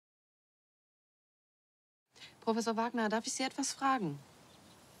Professor Wagner, darf ich Sie etwas fragen?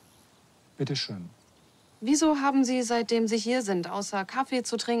 Bitte schön. Wieso haben Sie, seitdem Sie hier sind, außer Kaffee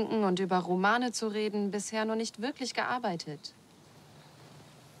zu trinken und über Romane zu reden, bisher noch nicht wirklich gearbeitet?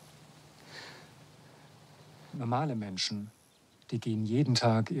 Normale Menschen, die gehen jeden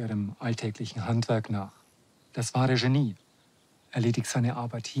Tag ihrem alltäglichen Handwerk nach. Das wahre Genie erledigt seine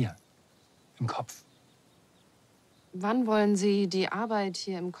Arbeit hier, im Kopf. Wann wollen Sie die Arbeit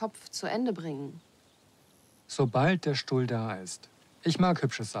hier im Kopf zu Ende bringen? Sobald der Stuhl da ist. Ich mag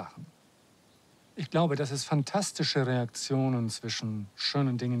hübsche Sachen. Ich glaube, dass es fantastische Reaktionen zwischen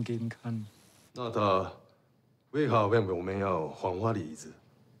schönen Dingen geben kann. 那他为何问我们要黄花梨子？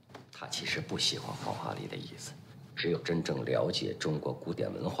他其实不喜欢黄花梨的椅子，只有真正了解中国古典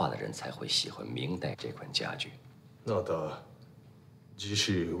文化的人才会喜欢明代这款家具。那他继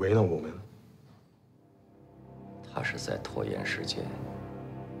续为难我们？他是在拖延时间。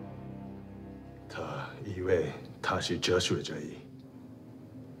他以为他是哲学者义。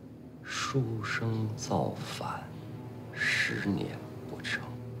 书生造反，10年不成。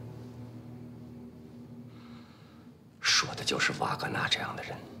说的就是瓦格纳这样的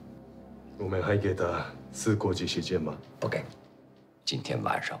人。我们还给他4国际时间吗？不给。今天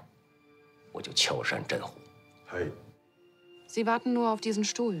晚上我就敲山震虎。嗨。Sie warten nur auf diesen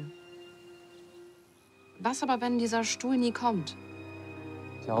Stuhl. Was aber, wenn dieser Stuhl nie kommt?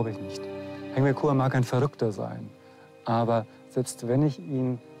 Glaube ich nicht. Hengwei mag ein Verrückter sein, aber selbst wenn ich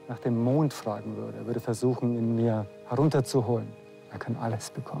ihn nach dem Mond fragen würde, er würde versuchen, ihn mir herunterzuholen. Er kann alles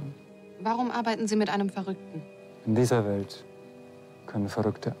bekommen. Warum arbeiten Sie mit einem Verrückten? In dieser Welt können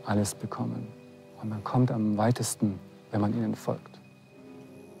Verrückte alles bekommen. Und man kommt am weitesten, wenn man ihnen folgt. “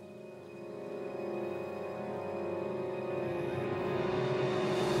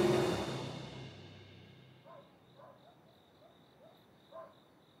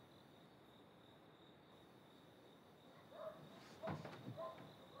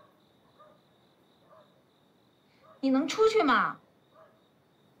你能出去吗？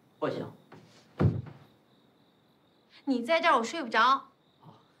不行。你在这儿我睡不着。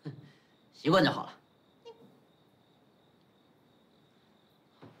习惯就好了。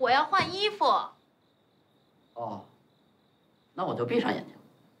我要换衣服。哦，那我就闭上眼睛。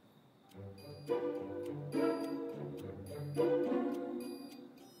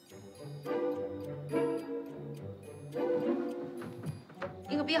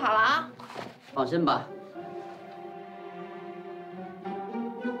你可闭好了啊！放心吧。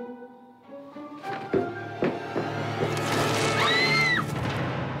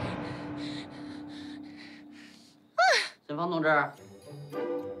 前方同志，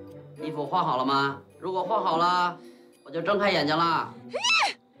衣服换好了吗？如果换好了，我就睁开眼睛了。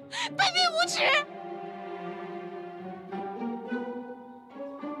卑鄙无耻！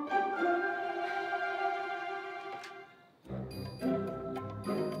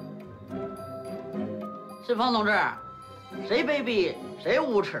前方同志，谁卑鄙谁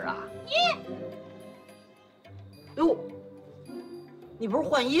无耻啊？你，哟，你不是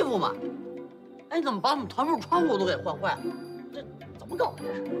换衣服吗？ 哎，你怎么把我们团部窗户都给换坏了？这怎么搞的？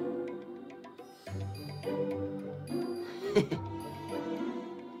这是？嘿嘿，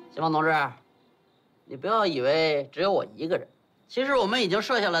前方同志，你不要以为只有我一个人，其实我们已经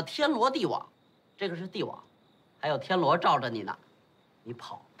设下了天罗地网，这个是地网，还有天罗罩着你呢，你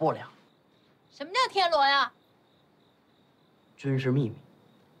跑不了。什么叫天罗呀？军事秘密，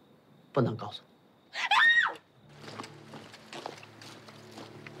不能告诉你。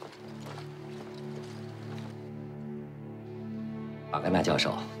 瓦格纳教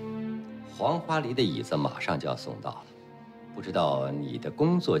授，黄花梨的椅子马上就要送到了，不知道你的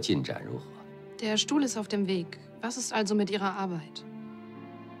工作进展如何 Der Stuhl ist auf dem Weg. Was ist also mit Ihrer Arbeit?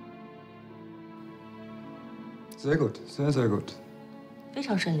 Sehr gut, sehr, sehr gut. 非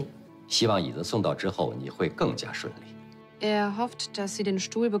常顺利。希望椅子送到之后你会更加顺利。Er hofft, dass Sie den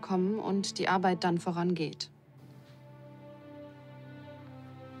Stuhl bekommen und die Arbeit dann vorangeht.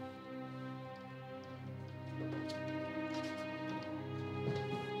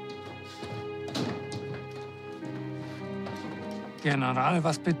 General,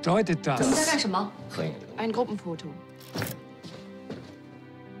 was bedeutet das? 你们在干什么？合影。 Ein Gruppenfoto.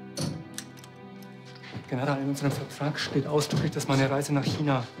 General, in unserem Vertrag steht ausdrücklich, dass meine Reise nach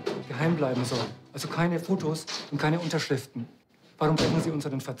China geheim bleiben soll. Also keine Fotos und keine Unterschriften. Warum brechen Sie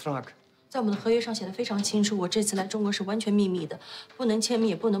unseren Vertrag? 在我们的合约上写的非常清楚，我这次来中国是完全秘密的，不能签名，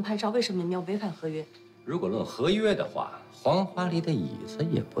也不能拍照。为什么你们要违反合约？如果论合约的话，黄花梨的椅子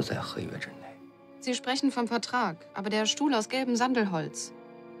也不在合约之内。 Sie sprechen vom Vertrag, aber der Stuhl aus gelbem Sandelholz.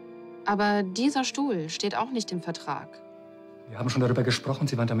 Aber dieser Stuhl steht auch nicht im Vertrag. Wir haben schon darüber gesprochen,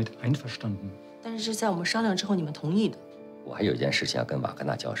 Sie waren damit einverstanden. 但是是在我们商量之后你们同意的。我还有一件事情要跟瓦格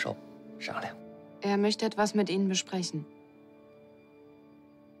纳教授商量。Er möchte etwas mit Ihnen besprechen.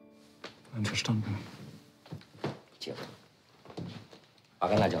 Einverstanden. 请，瓦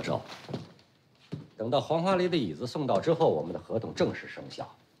格纳教授。等到黄花梨的椅子送到之后，我们的合同正式生效。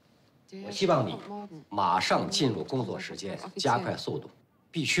我希望你马上进入工作时间，加快速度，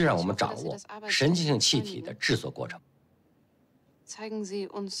必须让我们掌握神经性气体的制作过程。 Zeigen Sie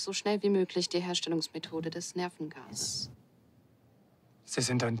uns so schnell wie möglich die Herstellungsmethode des Nervengases. Sie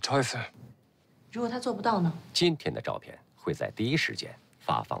sind ein Teufel. 如果他做不到呢？今天的照片会在第一时间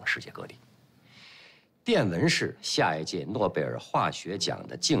发放世界各地。电文是下一届诺贝尔化学奖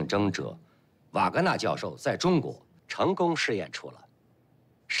的竞争者瓦格纳教授在中国成功试验出了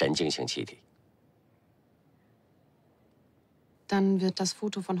神经性气体。 Dann wird das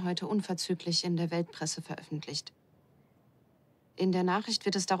Foto von heute unverzüglich in der Weltpresse veröffentlicht. In der Nachricht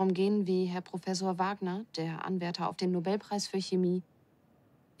wird es darum gehen, wie Herr Professor Wagner, der Anwärter auf den Nobelpreis für Chemie,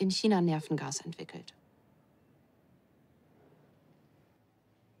 in China Nervengas entwickelt.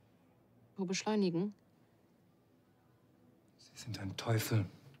 Wo beschleunigen? Sie sind ein Teufel.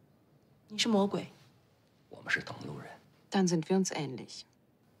 你是魔鬼。我们是同路人。 Dann sind wir uns ähnlich.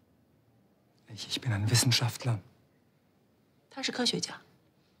 Ich bin ein Wissenschaftler. 他是科学家。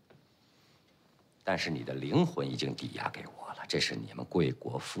 但是你的灵魂已经抵押给我了，这是你们贵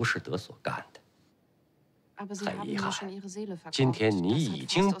国浮士德所干的。 Aber Sie haben mir schon Ihre Seele verkauft. 今天你 Das hat 已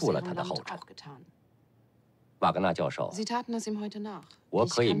经 Faust aus 步了 Ihrem 他的 Land 后尘。 auch getan. 瓦格纳教授， Sie taten es ihm heute nach. 我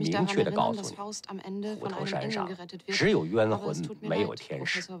Ich 可以 kann mich 明 daran 确地告 erinnern, 诉 dass 你， Faust am Ende 虎 von 头 einem 山 Engel 上 gerettet wird. 只有冤 Aber 魂 es tut，mir 没有 leid, 天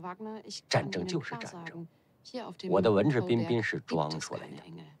使。 Professor Wagner, ich 战 kann 争 Ihnen 就是 klar 战争。 sagen, hier auf dem 我的文质彬 Hutoberg 彬是 gibt 装 es 出来 keine 的，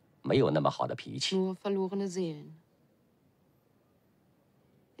 Engel, 没有那么好的脾气。 nur verlorene Seelen.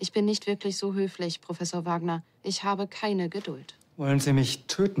 Ich bin nicht wirklich so höflich, Professor Wagner. Ich habe keine Geduld. Wollen Sie mich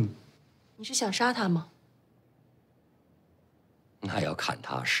töten? 你是想杀他吗？ 那要看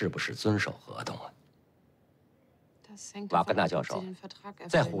他是不是遵守合同啊。 Das hängt 瓦格 davon 纳 ab, 教 ob Sie 授， den Vertrag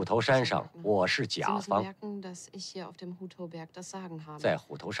在 erfüllen, 虎头山 Professor 上 Wagner. 我是 Sie 甲 müssen 方， merken, dass ich hier auf dem Hutoberg das Sagen habe. 在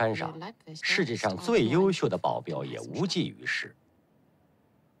虎头山上 Ihr Leibwächter 世界 ist 上 auch 最 nur ein 优秀的 Kopf 保 auf 镖 dem 也 heißen 无济于事。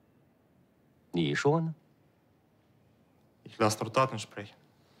你说呢？ Ich lasse nur Taten sprechen.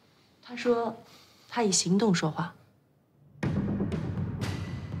 他说，他以行动说话。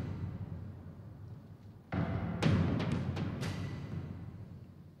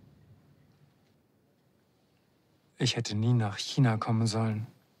 Ich hätte nie nach China kommen sollen.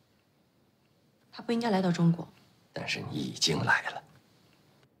 他不应该来到中国。 但是你已经来了。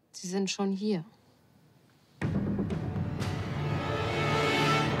 Sie sind schon hier.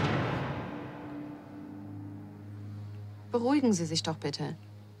 Beruhigen Sie sich doch bitte.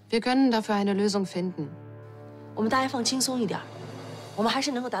 Wir können dafür eine Lösung finden. 我们大家放轻松一点，我们还是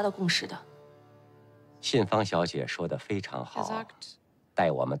能够达到共识的。 信芳小姐说的非常 Er 好， sagt,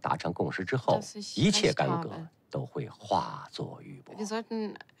 待我们达成共识之后 dass，ich 一切 recht 干 habe. 戈都会化作玉帛， wir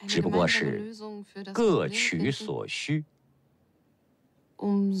sollten eine 只不过 gemeinsame 是 Lösung für das 各 Problem 取 finden, 所需。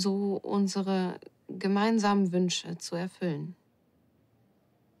 um so unsere gemeinsamen Wünsche zu erfüllen.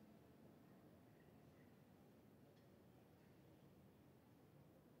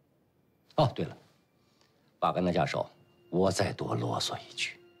 哦，对了，瓦格纳教授，我再多啰嗦一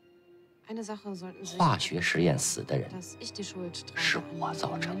句， Eine Sache sollten Sie 化学实验死的人 dass ich die Schuld 是 trage 我 an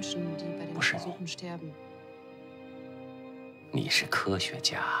造 den 成的， Menschen, die bei den 不是你。 Versuchen sterben. 你是科学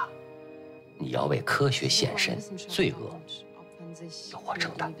家，你要为科学 Sie 献 suchen 身， Wissenschaftler 罪恶 und opfern sich 由我 für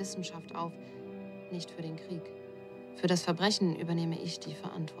承担。 die Wissenschaft auf, nicht für den Krieg. Für das Verbrechen übernehme ich die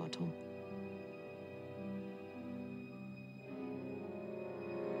Verantwortung. “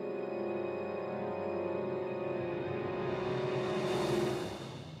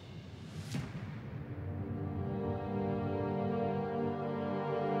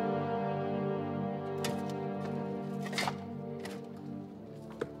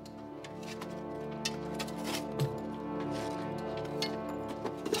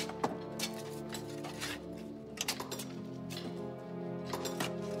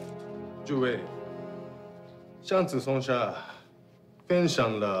诸位，上次松下分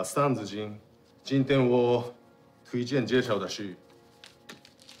享了《三字经》，今天我推荐介绍的是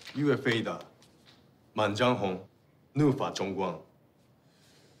岳飞的《满江红》，怒发冲冠。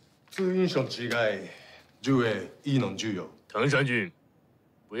这英雄气概，诸位亦能具有。藤山君，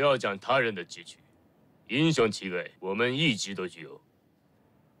不要讲他人的志趣，英雄气概我们一直都具有。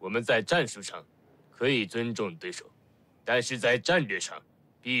我们在战术上可以尊重对手，但是在战略上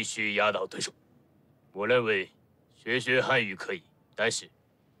必须压倒对手。我认为学汉语可以，但是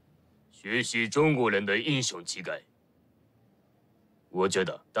学习中国人的英雄气概我觉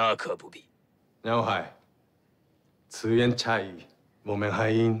得大可不必。鸟海，此言差矣，我们还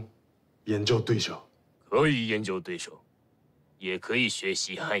应研究对手。可以研究对手，也可以学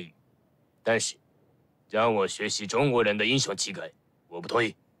习汉语，但是让我学习中国人的英雄气概，我不同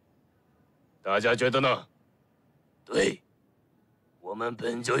意。大家觉得呢？对，我们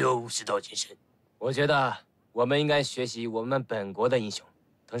本就有武士道精神。我觉得我们应该学习我们本国的英雄。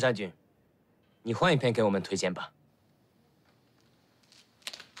藤山君，你换一篇给我们推荐吧。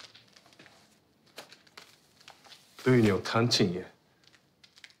对牛弹琴也。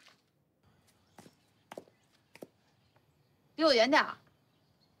离我远点儿。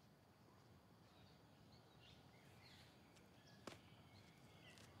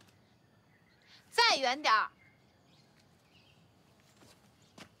再远点儿。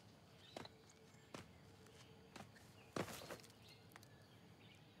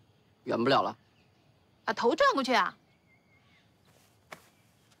远不了了。把头转过去啊！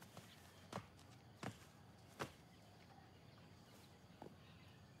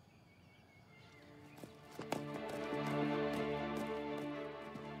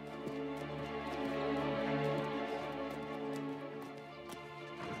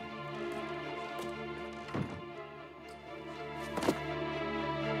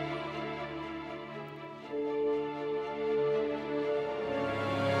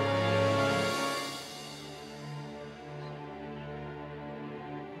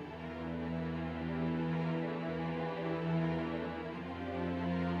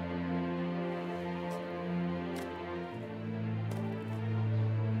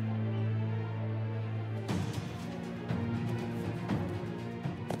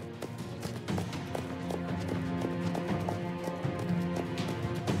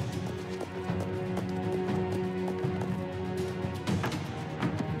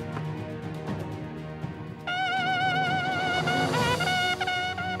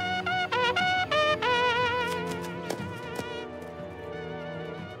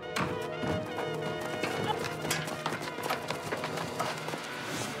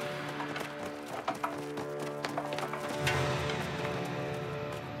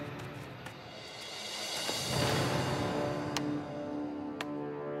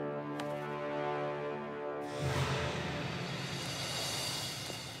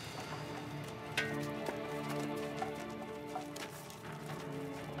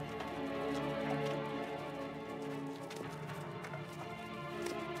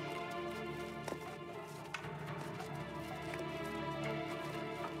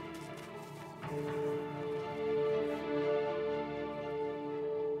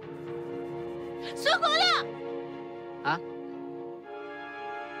孙国亮，啊？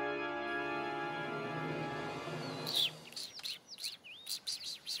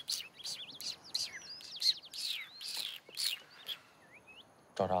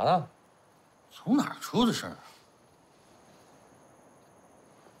找啥呢？从哪儿出的事儿？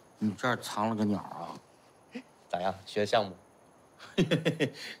你这儿藏了个鸟啊？咋样？学项目？嘿嘿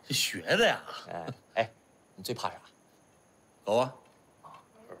嘿，这学的呀？哎，你最怕啥？狗啊！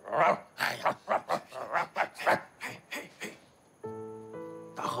哎呀！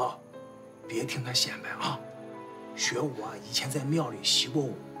大河，别听他显摆啊！学武啊，以前在庙里习过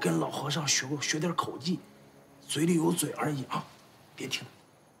武，跟老和尚学点口技，嘴里有嘴而已啊！别听。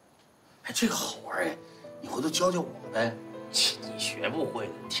哎，这个好玩哎，你回头教教我呗。你学不会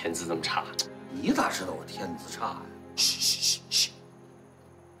的，天资这么差。你咋知道我天资差呀？嘘，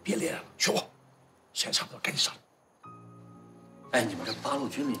别咧了，学我。现在差不多，赶紧上。哎，你们这八路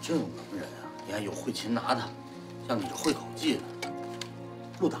军里真有能人啊！你看有会擒拿的，像你这会口技的，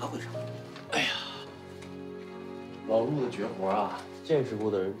陆达会啥？哎呀，老陆的绝活啊，见识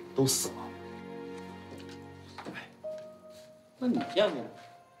过的人都死了。哎，那你见过吗？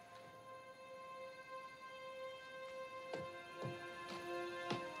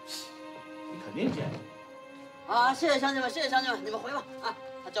你肯定见过。啊，谢谢乡亲们，谢谢乡亲们，你们回吧啊！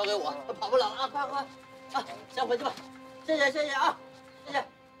他交给我，他跑不了了啊！快啊，先回去吧。谢谢啊，谢谢。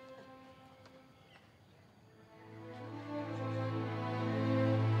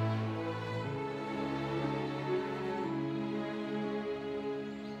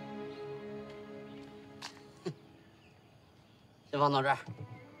先锋同志，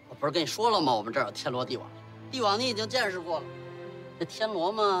我不是跟你说了吗？我们这儿有天罗地网，地网你已经见识过了，这天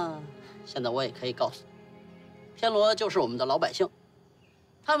罗嘛，现在我也可以告诉你，天罗就是我们的老百姓，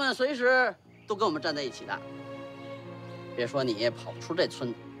他们随时都跟我们站在一起的。别说你跑不出这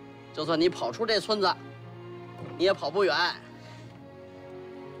村子，就算你跑出这村子，你也跑不远。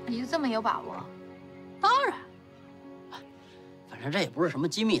你就这么有把握？当然。反正这也不是什么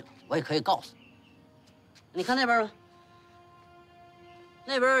机密了，我也可以告诉你。你看那边吧，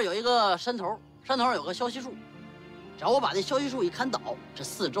那边有一个山头，山头有个消息树，只要我把那消息树一砍倒，这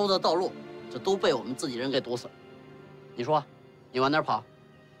四周的道路就都被我们自己人给堵死了。你说，你往哪儿跑？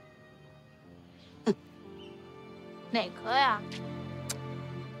哼，哪棵呀？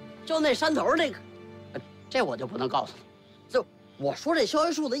就那山头那个，这我就不能告诉你。就我说这消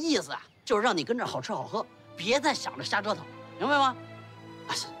息树的意思啊，就是让你跟这好吃好喝，别再想着瞎折腾，明白吗？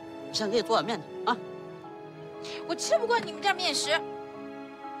啊，行，我先给你做碗面去啊。我吃不惯你们这儿面食。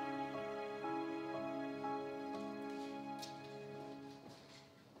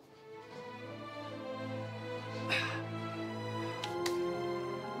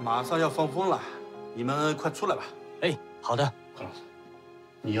马上要放风了，你们快出来吧。哎，好的。孔老师，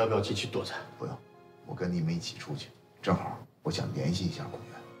你要不要进去躲着？不用，我跟你们一起出去。正好，我想联系一下孔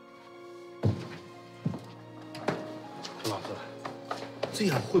元。孔老师，这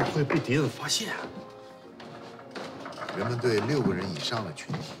样会不会被敌人发现啊？人们对6个人以上的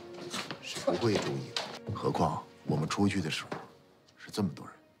群体是不会注意的，何况我们出去的时候是这么多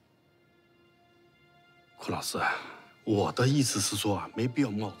人。孔老师，我的意思是说啊，没必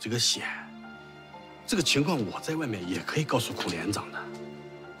要冒这个险。这个情况我在外面也可以告诉孔连长的。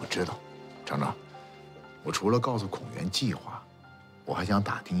我知道，厂长，我除了告诉孔元计划，我还想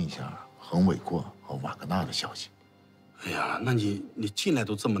打听一下横尾过和瓦格纳的消息。哎呀，那你进来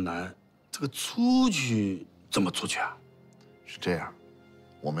都这么难，这个出去怎么出去啊？是这样，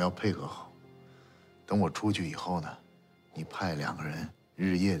我们要配合好。等我出去以后呢，你派2个人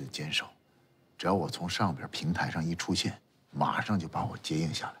日夜的坚守，只要我从上边平台上一出现，马上就把我接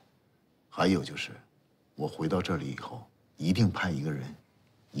应下来。还有就是，我回到这里以后，一定派1个人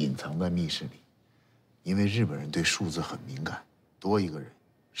隐藏在密室里，因为日本人对数字很敏感，多1个人，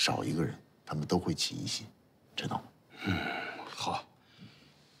少1个人，他们都会起疑心，知道吗？好。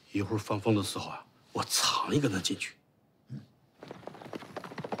一会儿放风的时候啊，我藏1个人进去。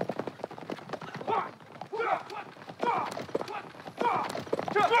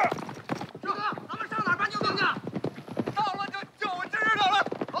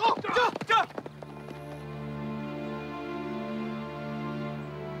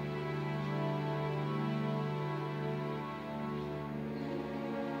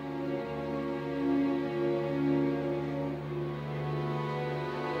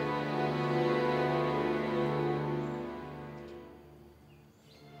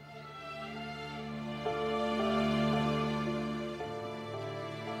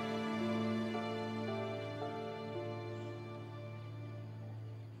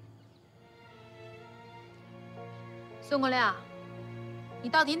孙国亮，你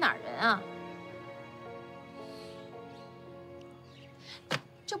到底哪儿人啊？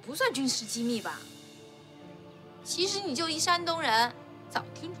这不算军事机密吧？其实你就一山东人，早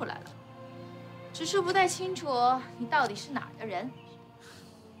听出来了，只是不太清楚你到底是哪儿的人。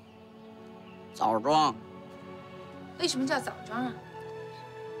枣庄。为什么叫枣庄啊？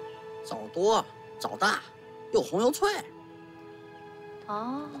枣多，枣大，又红又脆。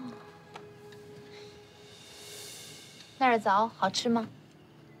哦。那儿的枣好吃吗？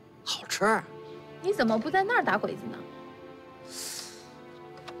好吃。你怎么不在那儿打鬼子呢？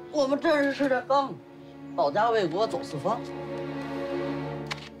我们这是这刚，保家卫国走四方。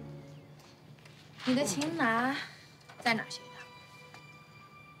你的擒拿在哪儿学的？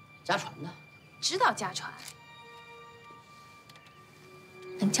家传的。知道家传。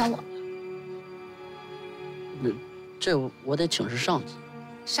能教我吗？这我得请示上级。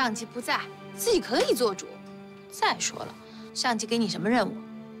上级不在，自己可以做主。再说了，上级给你什么任务？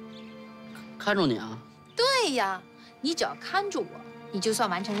看住你啊！对呀，你只要看住我，你就算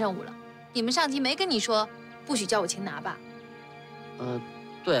完成任务了。你们上级没跟你说不许叫我擒拿吧？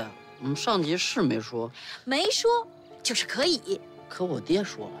对啊，我们上级是没说。没说就是可以。可我爹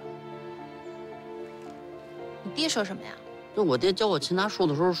说了。你爹说什么呀？就我爹教我擒拿术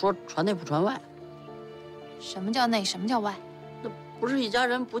的时候说，传内不传外。什么叫内？什么叫外？那不是一家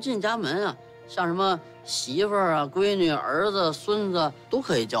人不进家门啊，像什么媳妇儿啊、闺女、儿子、孙子都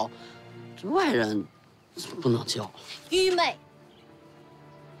可以教，这外人不能教。愚昧！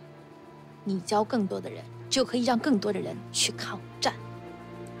你教更多的人，就可以让更多的人去抗战。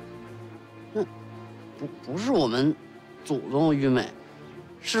那不是我们祖宗愚昧，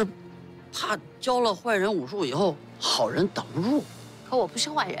是怕教了坏人武术以后，好人挡不住。可我不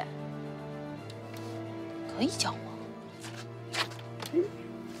是坏人，可以教我。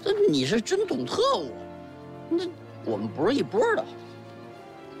这你是军统特务，那我们不是一波的。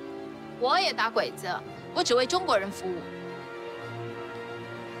我也打鬼子，我只为中国人服务。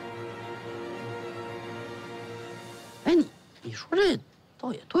哎，你说这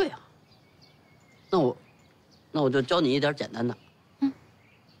倒也对啊。那我就教你一点简单的。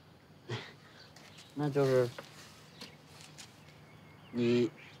那就是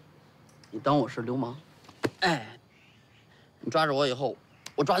你当我是流氓，哎，你抓着我以后，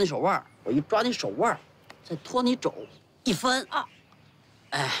我抓你手腕，我一抓你手腕，再拖你肘，一翻啊，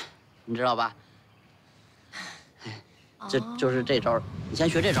哎，你知道吧？哎，就是这招，你先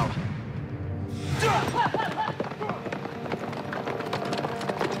学这招吧。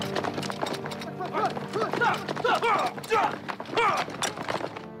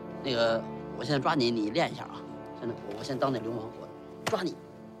那个，我现在抓你，你练一下啊。现在我先当那流氓，我抓你，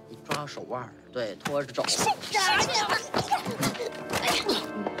你抓手腕，对，拖着肘。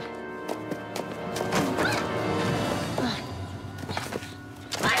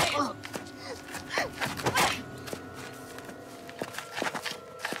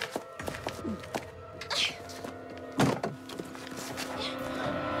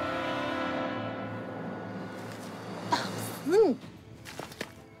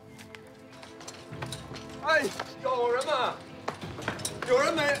哎，有人吗？有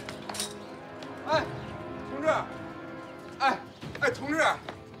人没？哎，同志！哎，同志！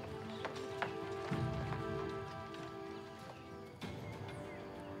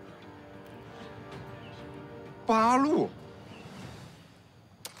八路，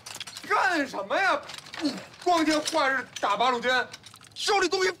干什么呀？你光天化日打八路军，手里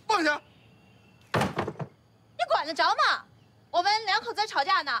东西放下！你管得着吗？我们两口子在吵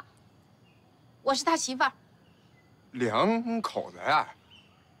架呢。我是他媳妇儿。两口子呀？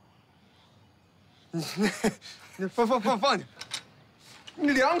你放下！你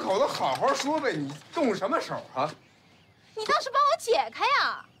两口子好好说呗，你动什么手啊？你倒是帮我解开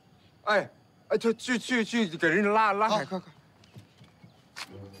呀！哎，去给人家拉开，快！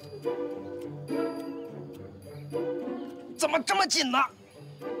怎么这么紧呢？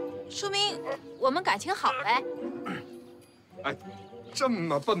说明我们感情好呗。哎，这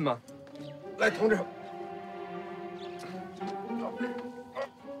么笨吗？来，同志。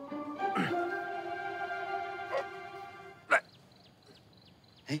来。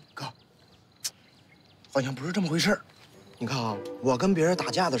哎，哥，好像不是这么回事儿。你看啊，我跟别人打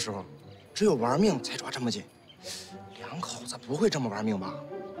架的时候，只有玩命才抓这么紧。两口子不会这么玩命吧？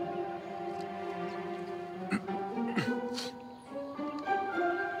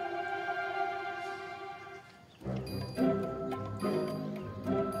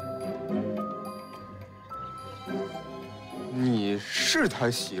你是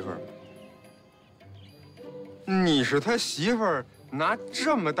他媳妇儿？你是他媳妇儿，拿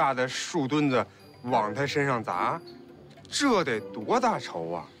这么大的树墩子往他身上砸，这得多大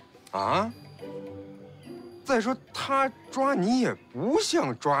仇啊！啊！再说他抓你也不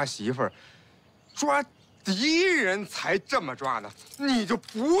像抓媳妇儿，抓敌人才这么抓呢。你就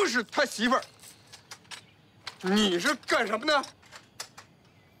不是他媳妇儿，你是干什么的？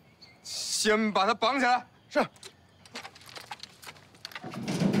先把他绑起来。是。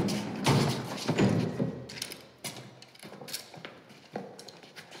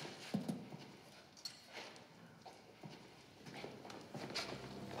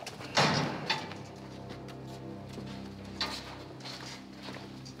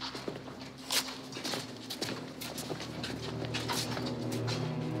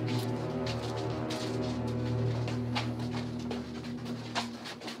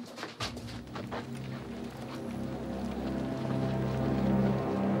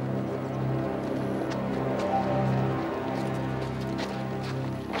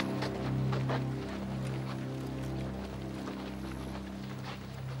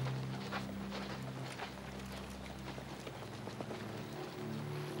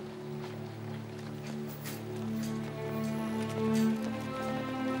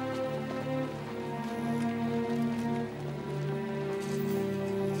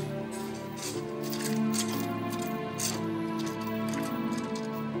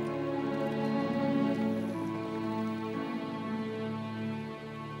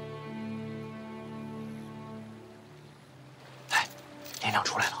连长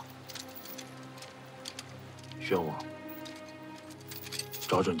出来了，宣武，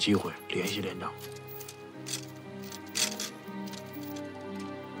找准机会联系连长。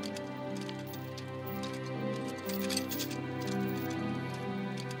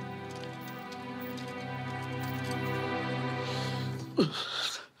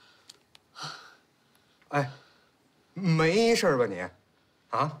哎，没事吧你？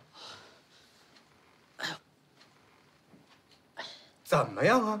啊？怎么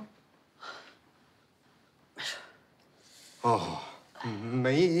样啊？哦，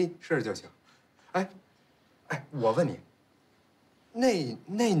没事就行。哎，我问你，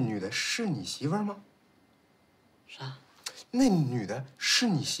那女的是你媳妇儿吗？啥？那女的是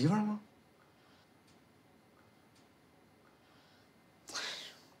你媳妇儿吗？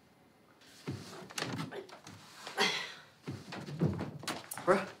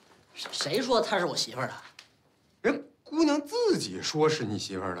不是，谁说她是我媳妇儿的？人姑娘自己说是你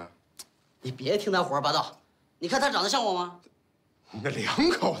媳妇儿的。你别听她胡说八道。你看她长得像我吗？你们两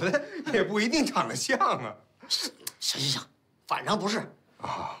口子也不一定长得像啊。行，反正不是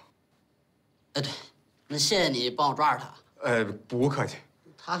啊。哎，对，那谢谢你帮我抓着他。不客气。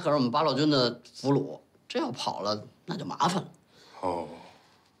他可是我们八路军的俘虏，这要跑了那就麻烦了。哦。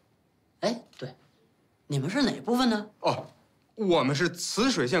哎，对，你们是哪部分呢？哦，我们是磁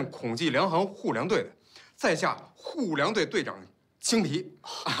水线孔记粮行护粮队的，在下护粮队队长青皮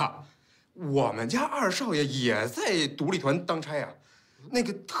啊。我们家二少爷也在独立团当差啊。那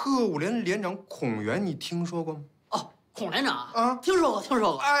个特务连连长孔元，你听说过吗？哦，孔连长啊，听说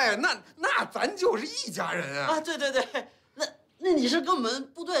过。哎，那咱就是一家人啊！啊，对，那你是给我们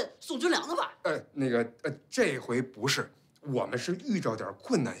部队送军粮的吧？这回不是，我们是遇着点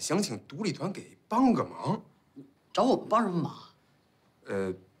困难，想请独立团给帮个忙。找我们帮什么忙？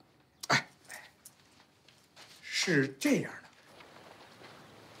是这样的。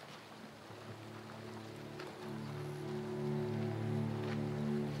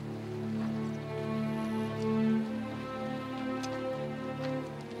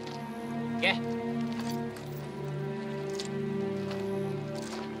给。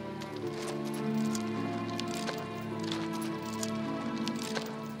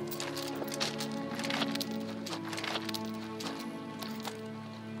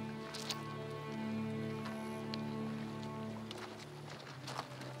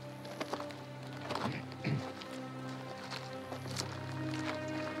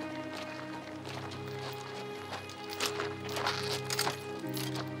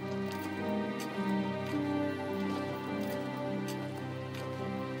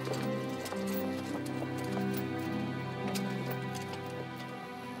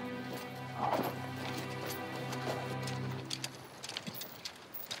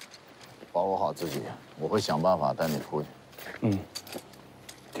保护好自己，我会想办法带你出去。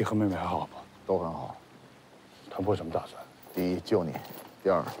弟和妹妹还好吧？都很好。他们会什么打算？第一，救你；第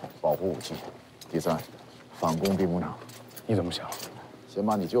二，保护武器；第三，反攻兵工厂。你怎么想？先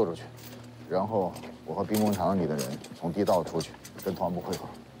把你救出去，然后我和兵工厂里的人从地道出去，跟团部会合。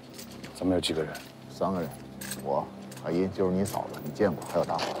咱们有几个人？3个人，我、海英就是你嫂子，你见过，还有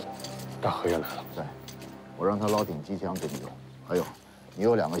大河。大河也来了。对，我让他捞挺机枪给你用。还有，你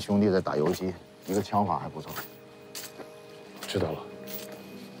有2个兄弟在打游击，一个枪法还不错。知道了。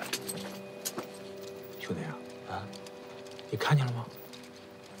兄弟啊，你看见了吗？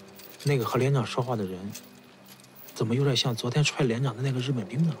那个和连长说话的人，怎么有点像昨天踹连长的那个日本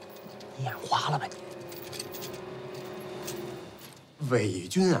兵呢？你眼花了吧你？伪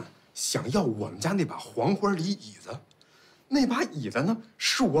军啊，想要我们家那把黄花梨椅子，那把椅子呢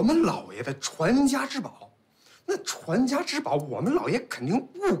是我们老爷的传家之宝。那传家之宝，我们老爷肯定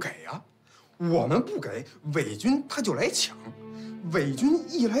不给啊。我们不给，伪军他就来抢。伪军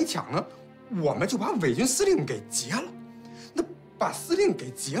一来抢呢，我们就把伪军司令给劫了。那把司令给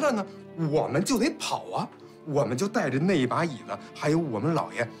劫了呢，我们就得跑啊。我们就带着那把椅子，还有我们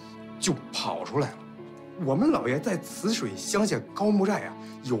老爷，就跑出来了。我们老爷在磁水乡下高木寨啊，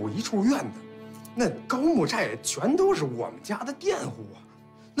有一处院子，那高木寨全都是我们家的佃户啊。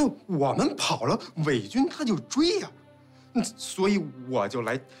那我们跑了，伪军他就追呀，所以我就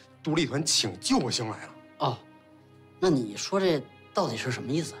来独立团请救星来了。哦，那你说这到底是什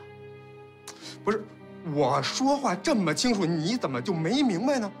么意思啊？不是，我说话这么清楚，你怎么就没明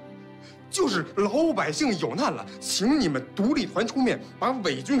白呢？就是老百姓有难了，请你们独立团出面，把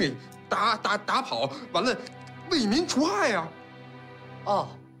伪军给打跑，完了为民除害呀。哦，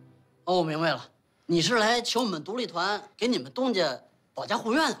我明白了，你是来求我们独立团给你们东家保家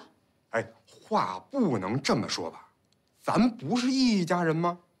护院的。哎，话不能这么说吧，咱不是一家人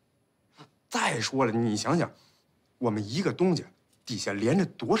吗？再说了，你想想，我们一个东家底下连着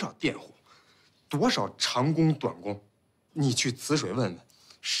多少佃户，多少长工短工，你去磁水问问，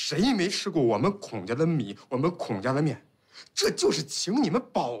谁没吃过我们孔家的米，我们孔家的面？这就是请你们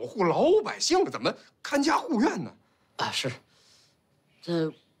保护老百姓，怎么看家护院呢？啊，是，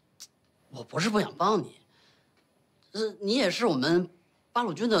这我不是不想帮你，你也是我们八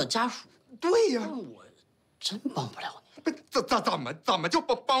路军的家属。对呀，但我真帮不了你。不，怎么就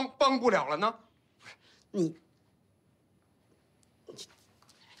帮不了了呢？不是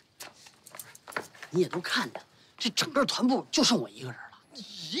你也都看见，这整个团部就剩我一个人了。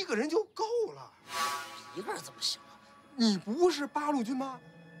一个人就够了。一个人怎么行啊？你不是八路军吗？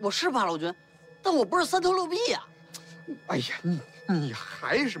我是八路军，但我不是3头6臂呀。哎呀，你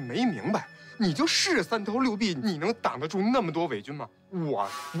还是没明白，你就是3头6臂，你能挡得住那么多伪军吗？我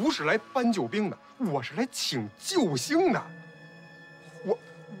不是来搬救兵的，我是来请救星的。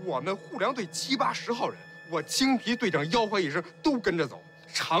我们护粮队7、80号人，我青皮队长吆喝一声，都跟着走。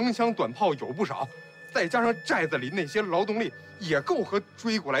长枪短炮有不少，再加上寨子里那些劳动力，也够和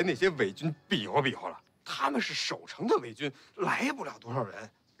追过来那些伪军比划比划了。他们是守城的伪军，来不了多少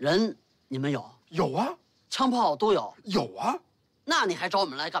人。人你们有？有啊，枪炮都有。有啊，那你还找我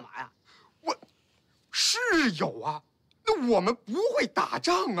们来干嘛呀？我是有啊，那我们不会打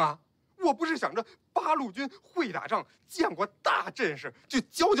仗啊。我不是想着八路军会打仗，见过大阵势，就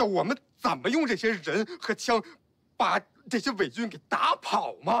教教我们怎么用这些人和枪，把这些伪军给打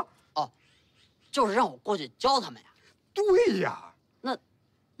跑吗？哦，就是让我过去教他们呀。对呀。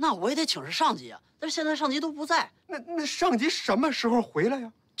那我也得请示上级啊，但是现在上级都不在。那上级什么时候回来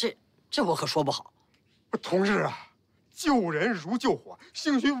呀？这我可说不好。同志啊，救人如救火，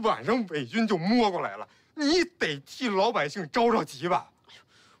兴许晚上伪军就摸过来了，你得替老百姓着着急吧。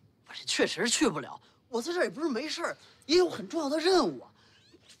我这确实去不了，我在这儿也不是没事儿，也有很重要的任务啊。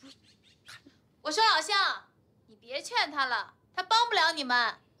我说老乡，你别劝他了，他帮不了你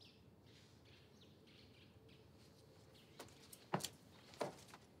们。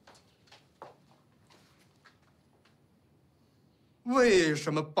为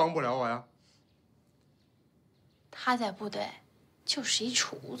什么帮不了我呀？他在部队就是一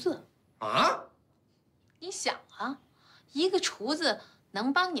厨子啊！你想啊，一个厨子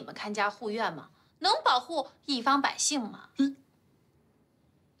能帮你们看家护院吗？能保护一方百姓吗？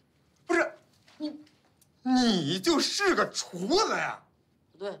不是，你就是个厨子呀？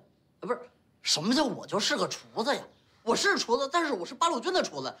对，不是，什么叫我就是个厨子呀？我是厨子，但是我是八路军的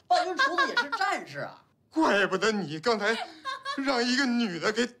厨子，八路军厨子也是战士啊。怪不得你刚才让一个女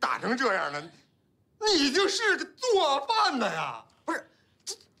的给打成这样了，你就是个做饭的呀？不是，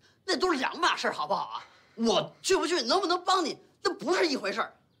那都是两码事，好不好啊？我去不去，能不能帮你，那不是一回事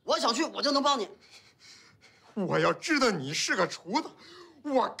儿。我想去，我就能帮你。我要知道你是个厨子，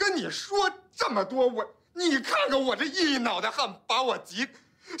我跟你说这么多，你看看我这一脑袋汗，把我急。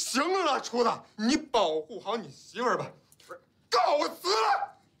行了，厨子，你保护好你媳妇儿吧。不是，告辞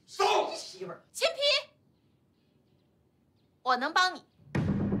了，走。媳妇儿，秦皮。我能帮你。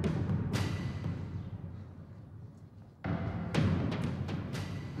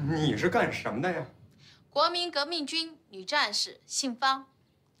你是干什么的呀？国民革命军女战士，姓方，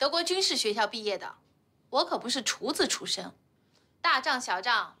德国军事学校毕业的。我可不是厨子出身，大仗小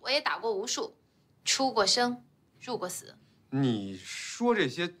仗我也打过无数，出过生，入过死。你说这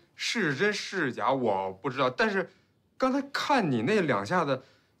些是真是假我不知道，但是刚才看你那2下子，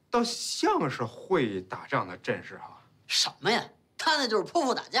倒像是会打仗的阵势哈。什么呀？他那就是泼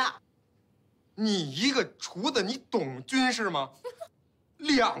妇打架。你一个厨子，你懂军事吗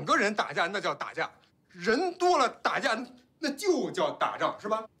？2个人打架那叫打架，人多了打架那就叫打仗，是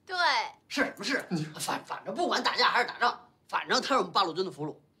吧？对，是不是？反正不管打架还是打仗，反正他是我们八路军的俘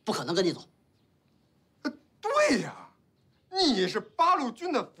虏，不可能跟你走。对呀，你是八路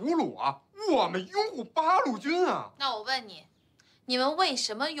军的俘虏啊，我们拥护八路军啊。那我问你，你们为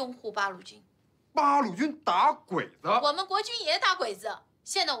什么拥护八路军？八路军打鬼子，我们国军也打鬼子。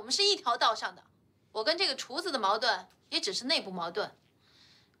现在我们是一条道上的。我跟这个厨子的矛盾也只是内部矛盾，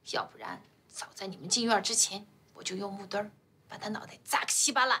要不然早在你们进院之前，我就用木墩儿把他脑袋砸个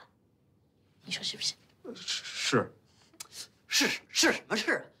稀巴烂。你说是不是？是什么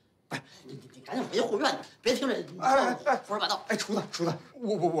事？不是你赶紧回去护院去，别听这胡说八道。哎，厨子，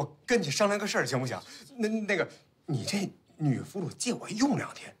我跟你商量个事儿行不行？那个，你这女俘虏借我用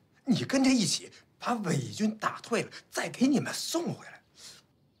2天，你跟着一起把伪军打退了，再给你们送回来。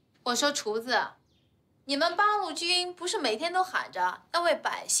我说厨子，你们八路军不是每天都喊着要为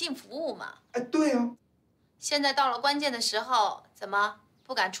百姓服务吗？哎，对呀。现在到了关键的时候，怎么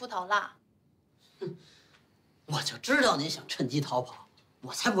不敢出头了？我就知道你想趁机逃跑，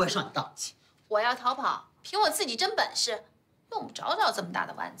我才不会上你当。我要逃跑，凭我自己真本事，用不着绕这么大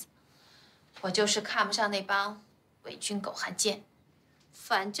的弯子。我就是看不上那帮伪军狗汉奸。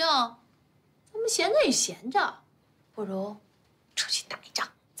反正我们闲着也闲着，不如出去打一仗，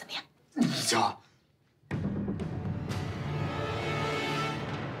怎么样？你就。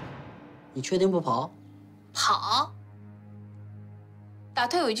你确定不跑？跑？打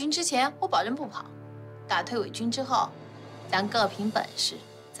退伪军之前，我保证不跑；打退伪军之后，咱各凭本事，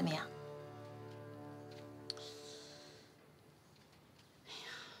怎么样？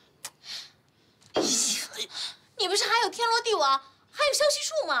哎呀，你不是还有天罗地网，还有消息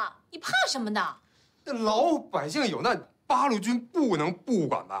术吗？你怕什么的？那老百姓有难，八路军不能不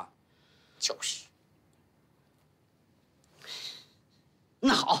管吧？就是。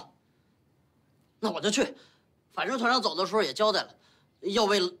那好，那我就去。反正团长走的时候也交代了，要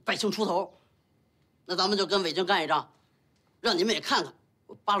为百姓出头。那咱们就跟伪军干一仗，让你们也看看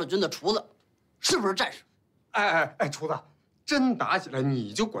八路军的厨子，是不是战士？哎，厨子，真打起来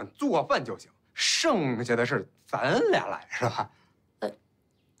你就管做饭就行，剩下的事咱俩来是吧？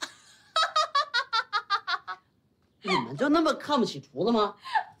你们就那么看不起厨子吗？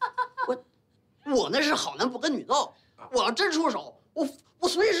我那是好男不跟女斗，我要真出手，我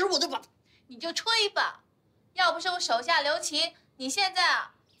随时我就把。你就吹吧，要不是我手下留情，你现在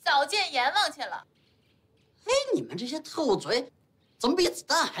啊早见阎王去了。哎，你们这些特务嘴，怎么比子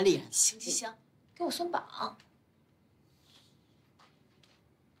弹还厉害？行，给我松绑。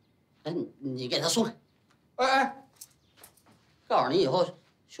哎，你给他松开。哎，告诉你以后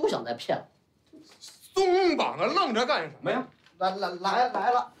休想再骗我。松绑啊，愣着干什么呀？来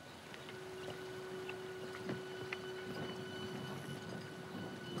了。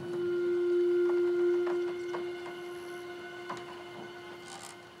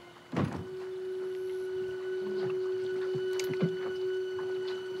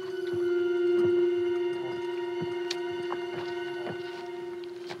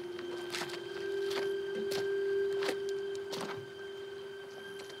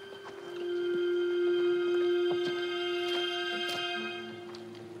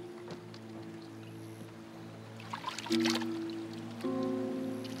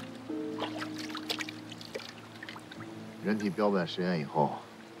人体标本实验以后，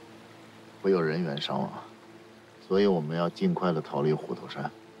会有人员伤亡，所以我们要尽快的逃离虎头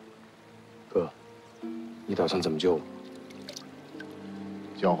山。哥，你打算怎么救？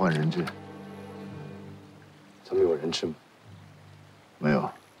交换人质。咱们有人质吗？没有，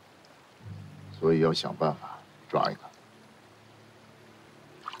所以要想办法抓一个。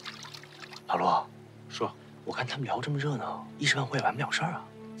老罗，说，我看他们聊这么热闹，一时半会也完不了事儿啊，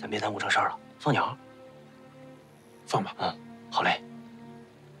咱别耽误这事儿了，放鸟。放吧。嗯，好嘞。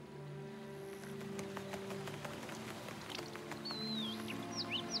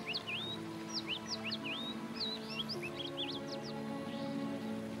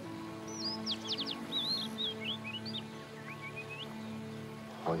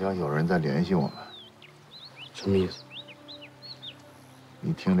好像有人在联系我们。什么意思？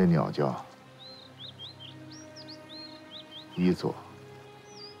你听这鸟叫，一左，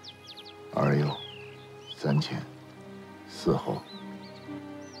二右，三前，四后。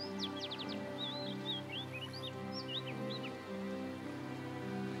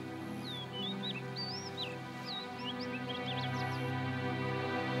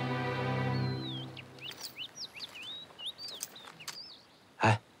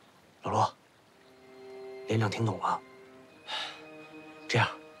哎，老罗，连长听懂了。这样，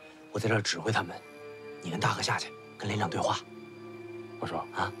我在这儿指挥他们，你跟大河下去跟连长对话。我说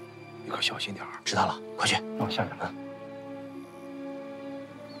啊，你可小心点儿。知道了，快去。让我下去。嗯。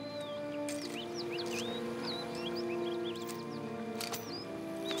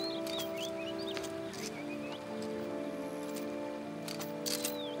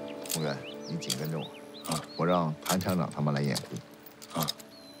洪源，你紧跟着我。啊，我让谭厂长他们来掩护。啊。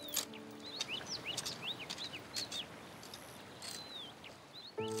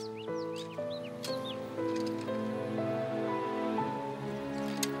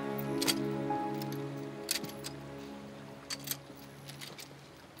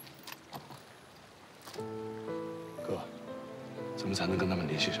哥，怎么才能跟他们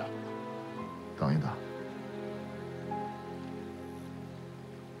联系上？等一等。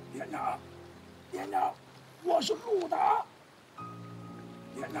连长，我是陆达。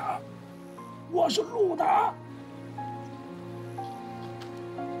连长，我是陆达。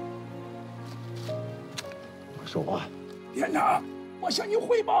说话。连长，我向你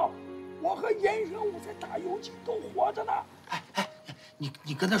汇报，我和严仁武在大游击都活着呢。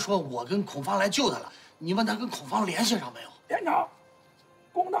你跟他说我跟孔方来救他了，你问他跟孔方联系上没有？连长，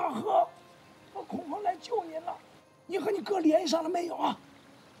龚大河和孔方来救您了，你和你哥联系上了没有啊？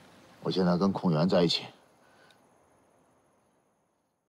我现在跟孔元在一起。